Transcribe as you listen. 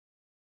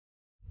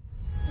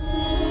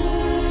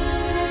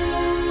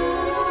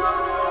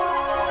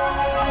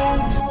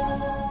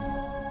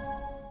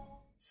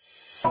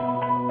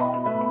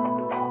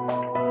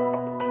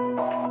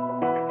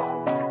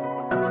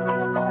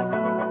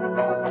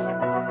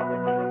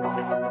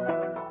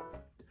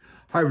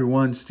Hi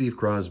everyone, Steve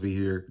Crosby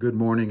here. Good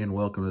morning and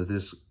welcome to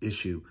this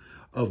issue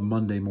of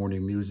Monday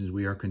Morning Musings.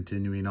 We are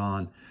continuing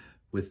on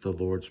with the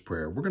Lord's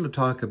Prayer. We're going to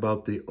talk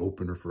about the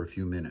opener for a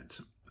few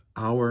minutes.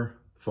 Our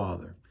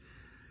Father.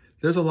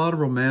 There's a lot of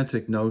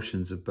romantic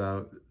notions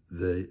about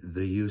the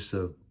use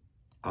of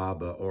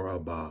Abba or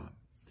Abba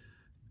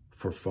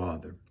for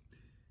Father.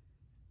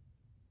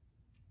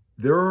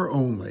 There are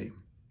only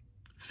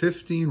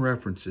 15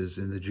 references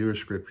in the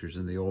Jewish scriptures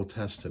in the Old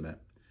Testament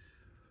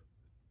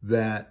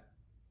that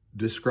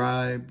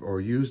describe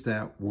or use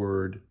that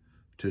word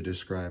to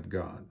describe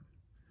God.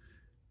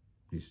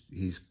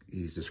 He's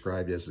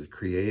described as the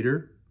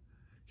creator.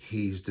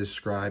 He's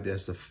described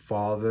as the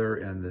father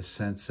in the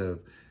sense of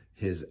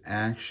his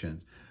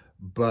actions.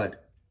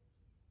 But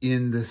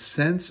in the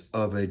sense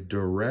of a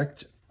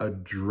direct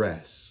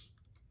address,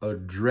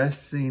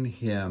 addressing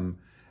him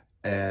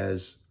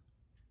as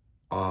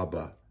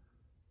Abba,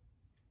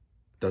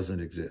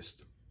 doesn't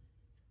exist.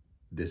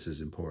 This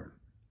is important.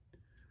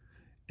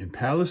 In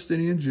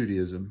Palestinian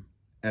Judaism,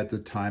 at the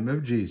time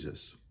of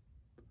Jesus,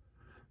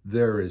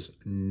 there is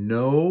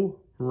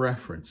no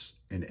reference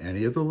in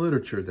any of the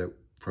literature that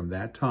from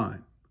that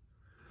time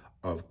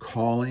of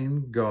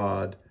calling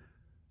God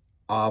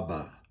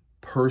Abba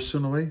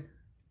personally,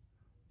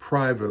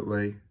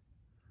 privately,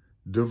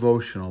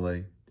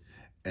 devotionally,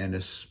 and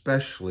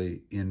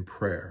especially in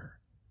prayer.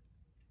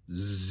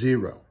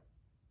 Zero.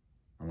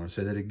 I want to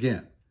say that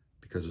again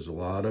because there's a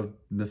lot of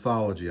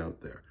mythology out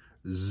there.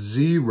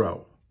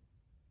 Zero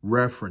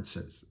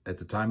references at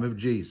the time of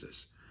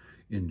Jesus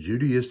in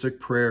Judaistic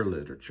prayer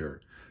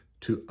literature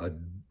to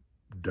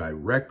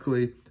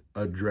directly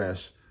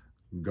address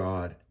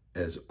God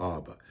as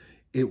Abba.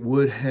 It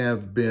would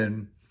have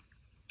been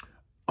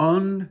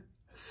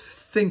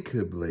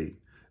unthinkably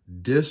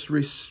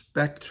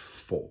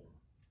disrespectful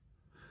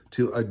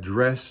to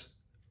address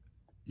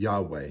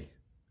Yahweh,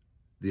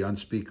 the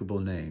unspeakable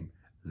name,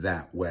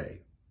 that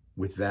way,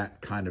 with that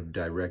kind of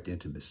direct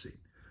intimacy.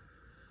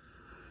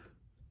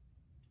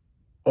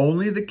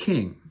 Only the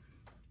king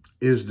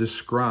is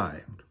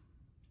described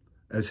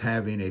as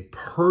having a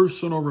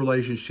personal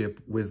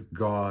relationship with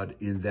God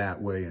in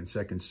that way in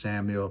 2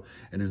 Samuel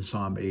and in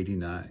Psalm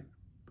 89.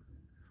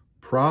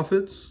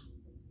 Prophets,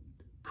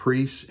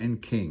 priests,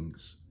 and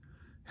kings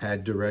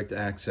had direct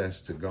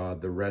access to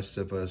God. The rest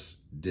of us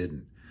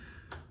didn't.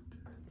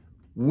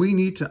 We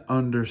need to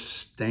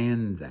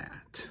understand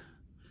that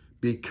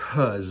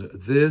because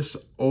this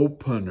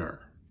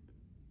opener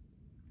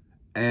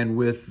and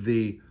with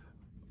the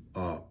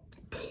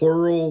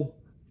plural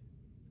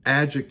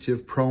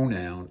adjective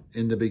pronoun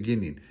in the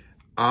beginning,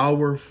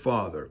 our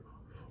Father,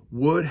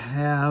 would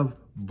have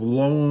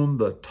blown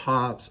the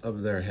tops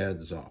of their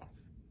heads off.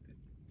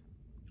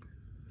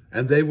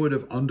 And they would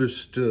have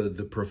understood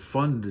the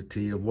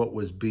profundity of what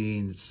was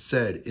being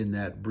said in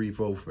that brief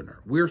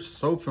opener. We're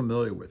so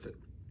familiar with it.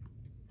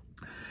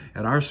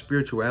 And our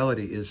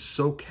spirituality is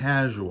so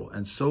casual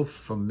and so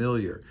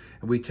familiar.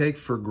 And we take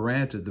for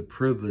granted the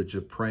privilege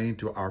of praying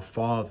to our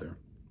Father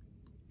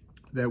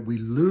that we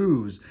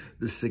lose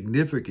the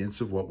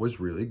significance of what was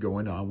really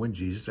going on when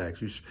Jesus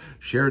actually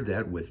shared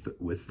that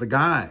with the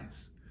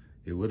guys.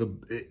 It would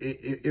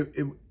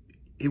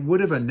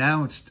have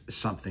announced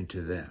something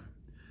to them.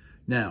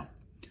 Now,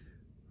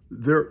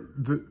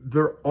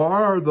 there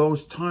are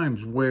those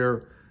times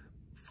where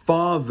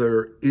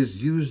Father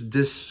is used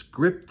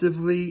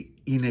descriptively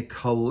in a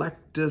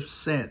collective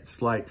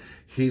sense, like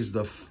he's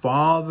the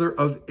Father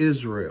of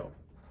Israel.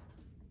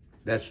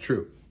 That's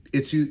true.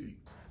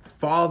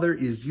 Father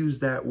is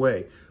used that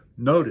way.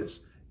 Notice,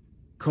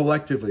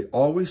 collectively,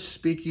 always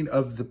speaking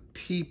of the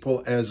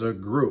people as a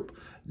group,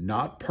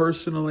 not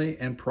personally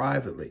and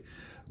privately.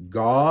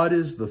 God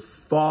is the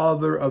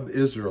Father of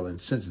Israel, and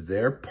since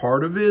they're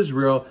part of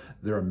Israel,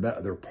 they're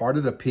part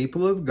of the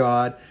people of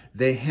God,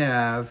 they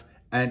have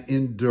an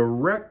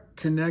indirect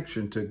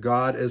connection to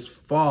God as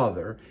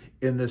Father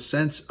in the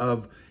sense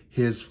of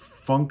his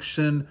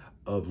function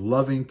of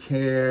loving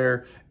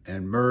care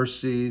and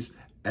mercies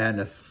and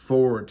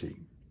authority.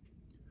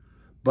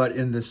 But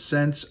in the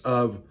sense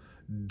of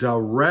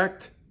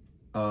direct,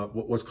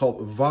 what's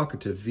called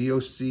vocative,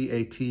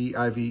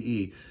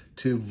 V-O-C-A-T-I-V-E,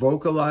 to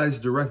vocalize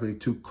directly,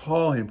 to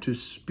call him, to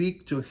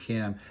speak to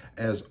him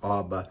as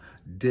Abba,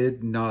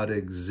 did not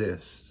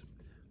exist.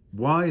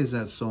 Why is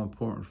that so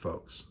important,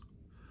 folks?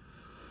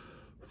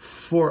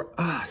 For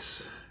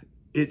us,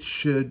 it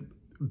should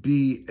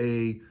be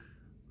a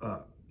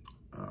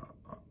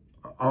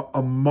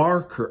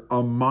marker,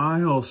 a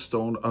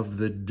milestone of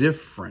the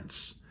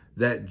difference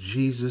that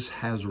Jesus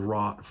has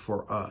wrought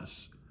for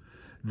us,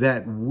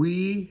 that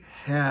we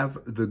have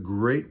the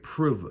great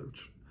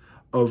privilege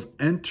of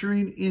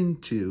entering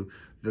into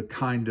the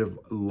kind of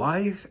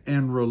life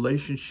and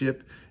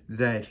relationship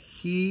that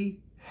he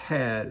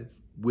had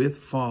with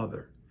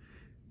Father.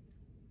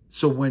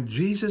 So when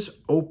Jesus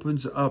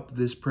opens up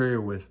this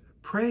prayer with,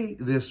 pray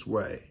this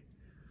way,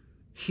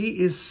 he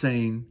is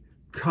saying,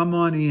 come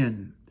on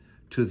in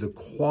to the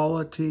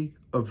quality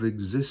of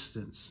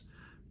existence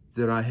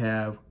that I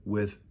have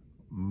with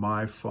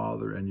my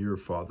Father and your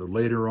Father.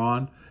 Later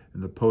on, in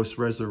the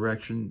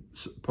post-resurrection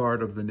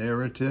part of the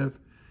narrative,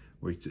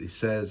 which he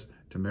says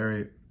to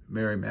Mary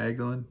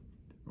Magdalene,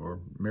 or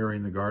Mary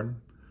in the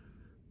garden,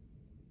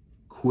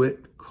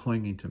 quit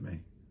clinging to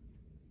me,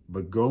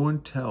 but go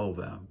and tell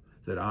them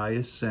that I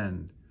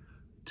ascend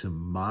to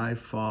my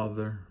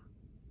Father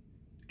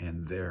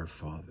and their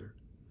Father.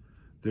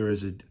 There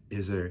is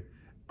a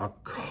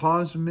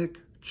cosmic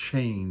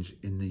change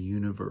in the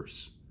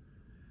universe.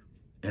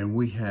 And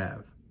we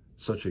have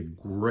such a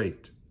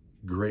great,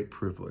 great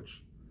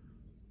privilege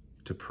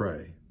to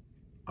pray,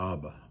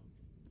 Abba,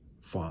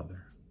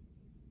 Father.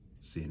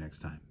 See you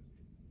next time.